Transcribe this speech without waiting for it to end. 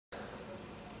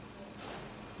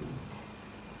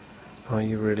Are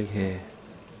you really here?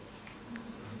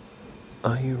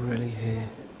 Are you really here?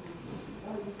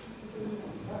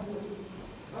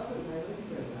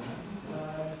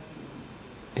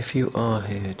 If you are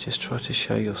here, just try to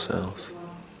show yourself.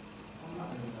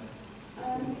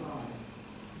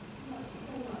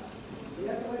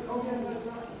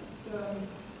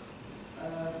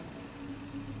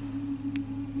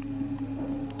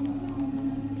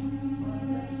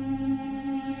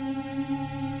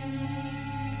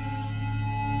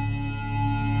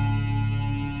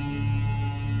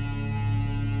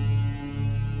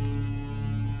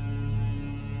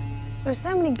 There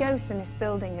are so many ghosts in this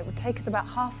building, it would take us about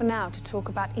half an hour to talk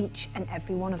about each and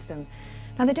every one of them.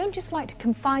 Now, they don't just like to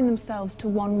confine themselves to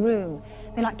one room,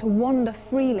 they like to wander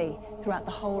freely throughout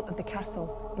the whole of the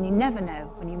castle, and you never know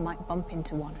when you might bump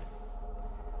into one.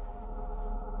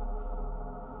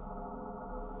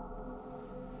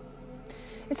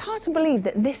 It's hard to believe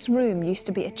that this room used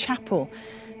to be a chapel.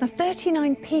 Now,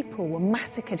 39 people were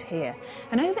massacred here,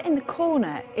 and over in the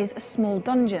corner is a small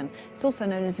dungeon. It's also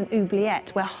known as an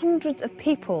oubliette, where hundreds of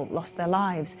people lost their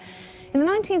lives. In the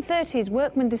 1930s,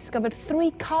 workmen discovered 3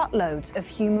 cartloads of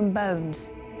human bones.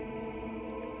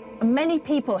 And many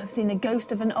people have seen the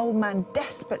ghost of an old man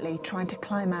desperately trying to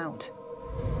climb out.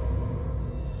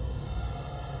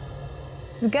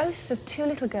 The ghosts of 2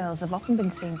 little girls have often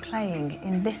been seen playing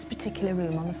in this particular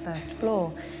room on the first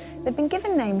floor. They've been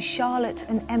given names Charlotte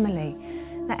and Emily.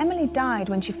 Now, Emily died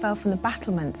when she fell from the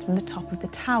battlements from the top of the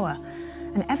tower.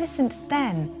 And ever since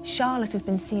then, Charlotte has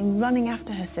been seen running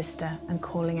after her sister and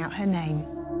calling out her name.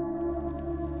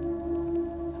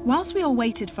 Whilst we all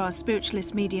waited for our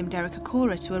spiritualist medium Derek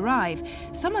Acorah to arrive,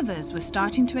 some of us were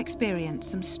starting to experience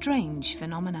some strange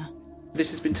phenomena.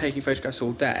 This has been taking photographs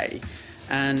all day,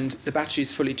 and the battery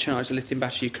is fully charged, the lithium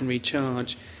battery you can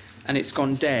recharge, and it's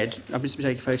gone dead. I've just been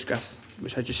taking photographs,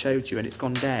 which I just showed you, and it's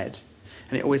gone dead.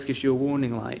 And it always gives you a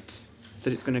warning light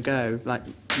that it's going to go, like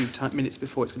a few minutes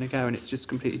before it's going to go, and it's just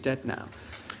completely dead now.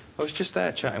 I was just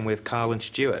there chatting with Carl and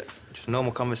Stuart, just a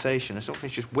normal conversation, and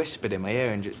something's just whispered in my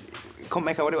ear, and couldn't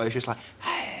make out what it was. It was just like,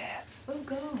 oh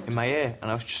God, in my ear,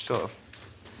 and I was just sort of.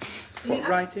 What,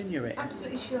 right in your ear?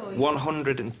 Absolutely sure.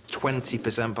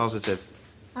 120% positive.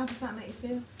 How does that make you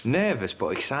feel? Nervous, but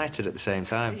excited at the same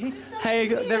time. Hey,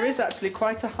 there is actually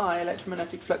quite a high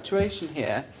electromagnetic fluctuation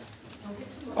here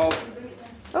of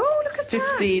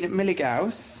 15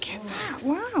 milligauss. Get that,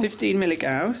 wow. 15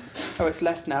 milligauss. Oh, it's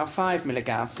less now, 5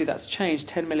 milligauss. See, that's changed,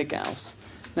 10 milligauss.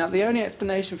 Now, the only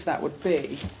explanation for that would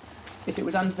be if it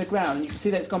was under the ground. You can see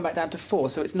that it's gone back down to 4,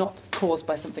 so it's not caused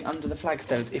by something under the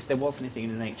flagstones, if there was anything in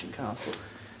an ancient castle.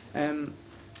 Do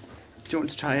you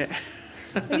want to try it?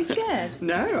 Are you scared?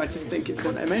 No, I just think it's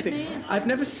amazing. I've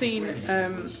never seen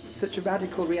such a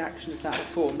radical reaction as that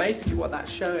before. Basically what that's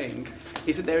showing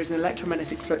is that there is an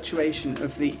electromagnetic fluctuation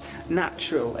of the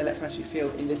natural electromagnetic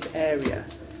field in this area.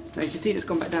 Now you can see it's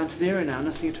gone back down to 0 now,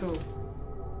 nothing at all.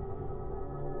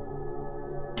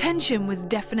 Tension was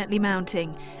definitely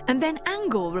mounting, and then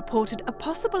Angle reported a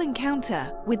possible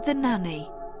encounter with the nanny.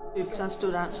 Because I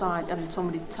stood outside and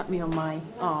somebody tapped me on my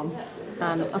arm,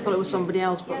 and I thought it was somebody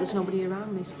else, but there's nobody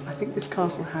around me. I think this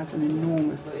castle has an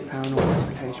enormous paranormal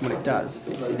reputation. What it does,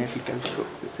 it's in every ghost book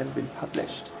that's ever been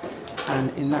published,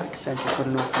 and in that sense it's got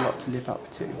an awful lot to live up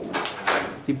to.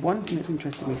 The one thing that's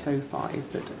interested me so far is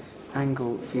that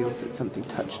Angle feels that something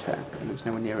touched her, and there was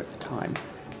no one near at the time.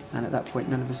 And at that point,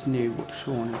 none of us knew what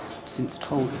Sean has since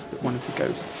told us, that one of the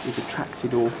ghosts is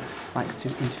attracted or likes to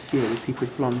interfere with people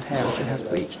with blonde hair, or she has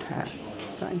bleached hair.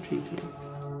 Does that intrigue you?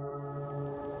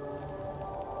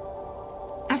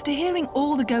 After hearing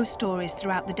all the ghost stories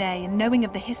throughout the day and knowing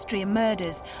of the history and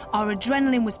murders, our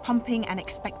adrenaline was pumping and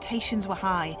expectations were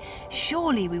high.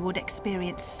 Surely we would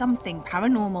experience something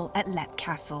paranormal at Leap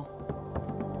Castle.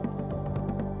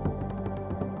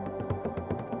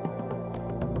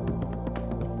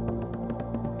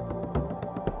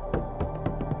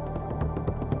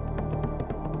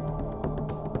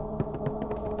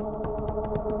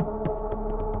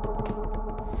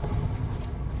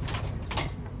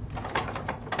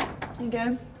 Here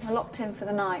you go. We're locked in for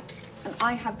the night, and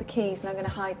I have the keys and I'm going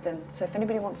to hide them. So if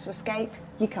anybody wants to escape,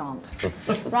 you can't.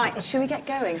 Right, shall we get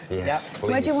going? Yes,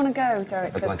 please. Where do you want to go,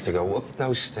 Derek? I'd like to go up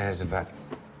those stairs of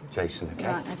Jason, okay?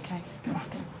 Right, okay. Let's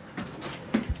go.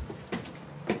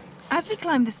 As we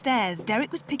climbed the stairs,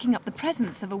 Derek was picking up the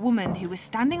presence of a woman who was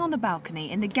standing on the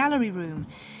balcony in the gallery room.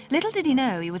 Little did he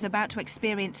know he was about to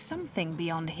experience something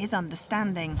beyond his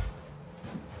understanding.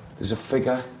 There's a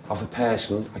figure of a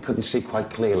person I couldn't see quite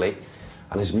clearly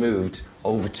and has moved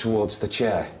over towards the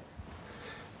chair.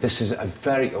 This is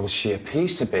or she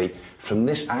appears to be, from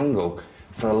this angle,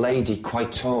 for a lady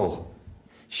quite tall.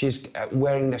 she's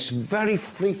wearing this very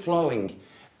free-flowing,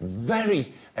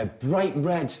 very bright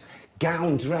red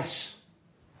gown dress.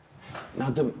 Now,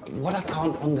 what I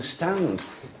can't understand,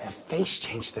 her face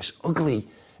changed, this ugly,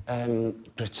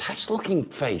 grotesque-looking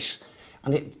face,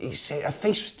 and her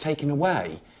face was taken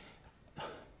away.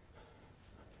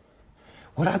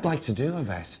 What I'd like to do with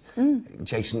it,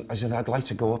 Jason, is that I'd like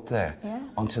to go up there,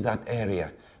 onto that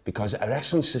area, because her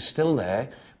essence is still there,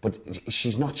 but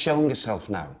she's not showing herself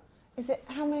now. Is it,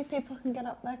 how many people can get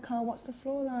up there, Carl? What's the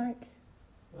floor like?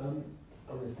 I mean,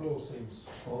 the floor seems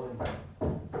fine.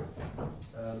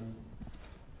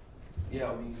 Yeah,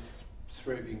 I mean,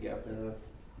 3 of you can get up there,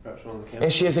 perhaps on the camera.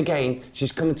 Here she is again.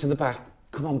 She's coming to the back.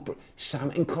 Come on,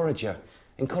 Sam, encourage her.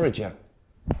 Encourage her.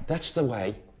 That's the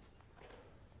way.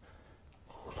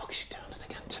 Oh, look, she's doing it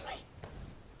again to me.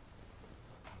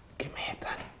 Give me it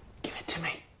then. Give it to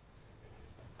me.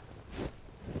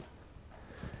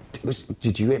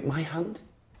 Did you hit my hand?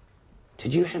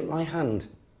 Did you hit my hand?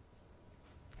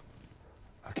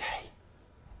 Okay.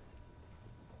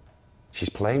 She's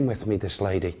playing with me, this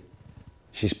lady.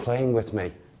 She's playing with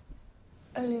me.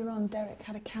 Earlier on, Derek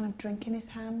had a can of drink in his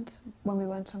hand when we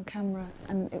weren't on camera,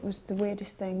 and it was the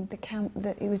weirdest thing. The can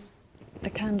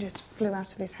just flew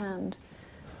out of his hand,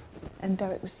 and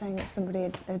Derek was saying that somebody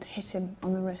had hit him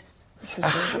on the wrist. A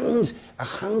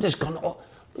hand has gone up.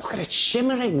 Look at it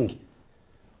shimmering.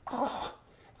 Oh,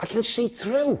 I can see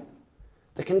through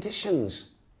the conditions.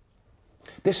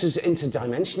 This is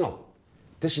interdimensional.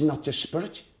 This is not just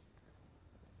spirit.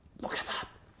 Look at that.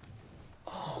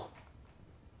 Oh.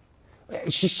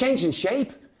 She's changing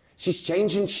shape. She's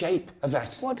changing shape,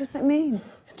 Yvette. What does that mean?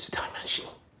 Interdimensional.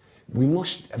 We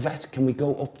must, Yvette, can we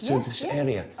go up to this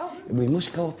area? Oh. We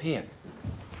must go up here.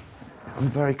 I'm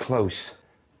very close.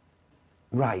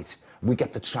 Right. We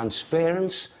get the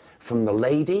transference from the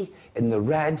lady in the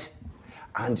red,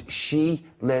 and she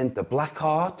learned the black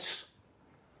arts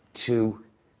to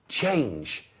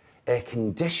change her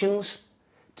conditions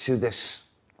to this.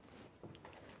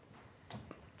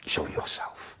 Show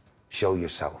yourself. Show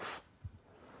yourself.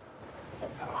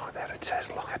 Oh, there it is.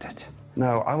 Look at it.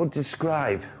 Now, I would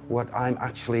describe what I'm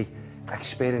actually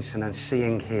experiencing and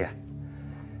seeing here.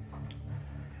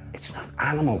 It's not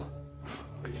animal.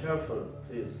 Be careful,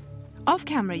 please. Off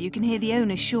camera, you can hear the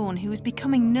owner, Sean, who was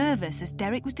becoming nervous as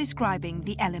Derek was describing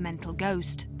the elemental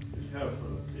ghost. Be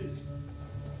careful, please.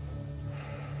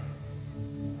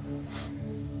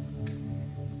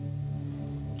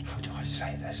 How do I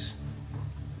say this?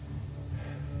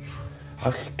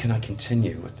 How can I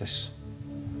continue with this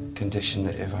condition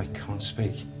if I can't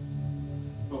speak?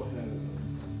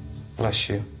 Bless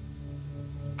you.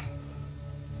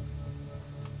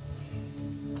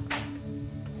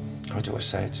 How do I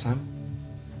say it, Sam?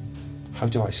 How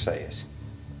do I say it?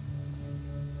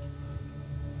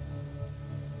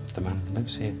 The man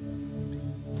lives here.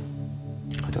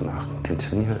 I don't know how I can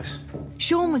continue this.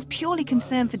 Sean was purely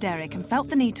concerned for Derek and felt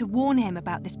the need to warn him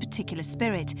about this particular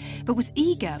spirit, but was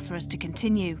eager for us to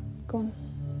continue. Go on.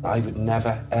 I would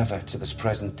never, ever, to this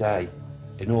present day,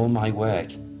 in all my work,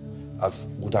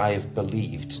 would I have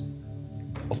believed,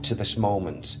 up to this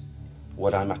moment,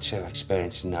 what I'm actually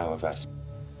experiencing now of it.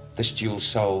 This dual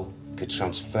soul could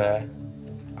transfer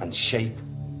and shape,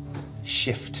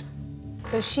 shift.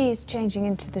 So she's changing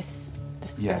into this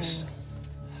Yes.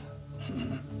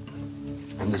 thing.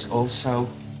 And there's also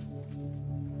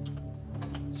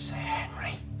Sir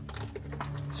Henry.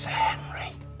 Sir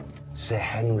Henry. Sir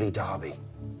Henry Darby.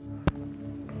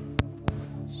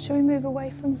 Shall we move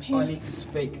away from here? I need to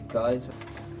speak, guys.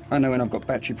 I know when I've got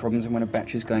battery problems and when a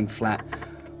battery's going flat,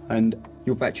 and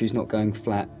your battery's not going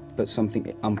flat, but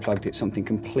something unplugged it, something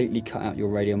completely cut out your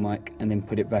radio mic and then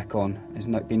put it back on. There's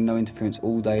been no interference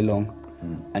all day long,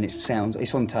 and it's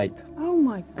on tape. Oh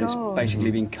my And God. it's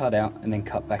basically been cut out and then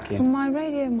cut back in. From my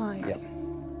radio mic? Yep.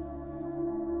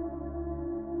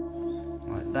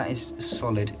 Right, that is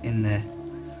solid in there.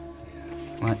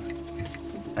 Right,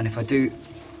 and if I do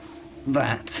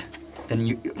that, then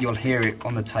you'll hear it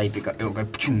on the tape. It'll go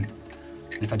p'choom.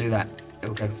 And if I do that,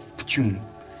 it'll go p'choom.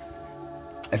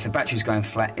 If the battery's going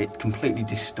flat, it completely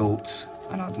distorts,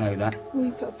 and I'd know that. Well,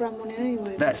 you put a brand one in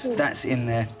anyway. That's in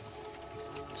there,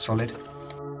 solid.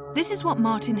 This is what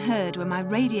Martin heard when my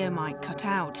radio mic cut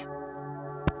out.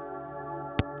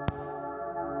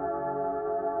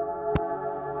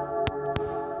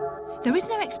 There is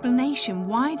no explanation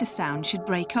why the sound should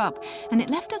break up, and it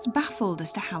left us baffled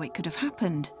as to how it could have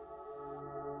happened.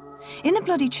 In the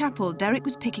bloody chapel, Derek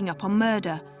was picking up on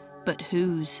murder, but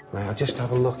whose? May I just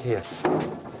have a look here?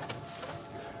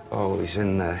 Oh, he's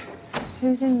in there.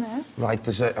 Who's in there? Right,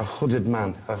 there's a hooded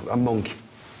man, a monk.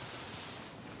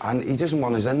 And he doesn't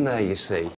want us in there, you see.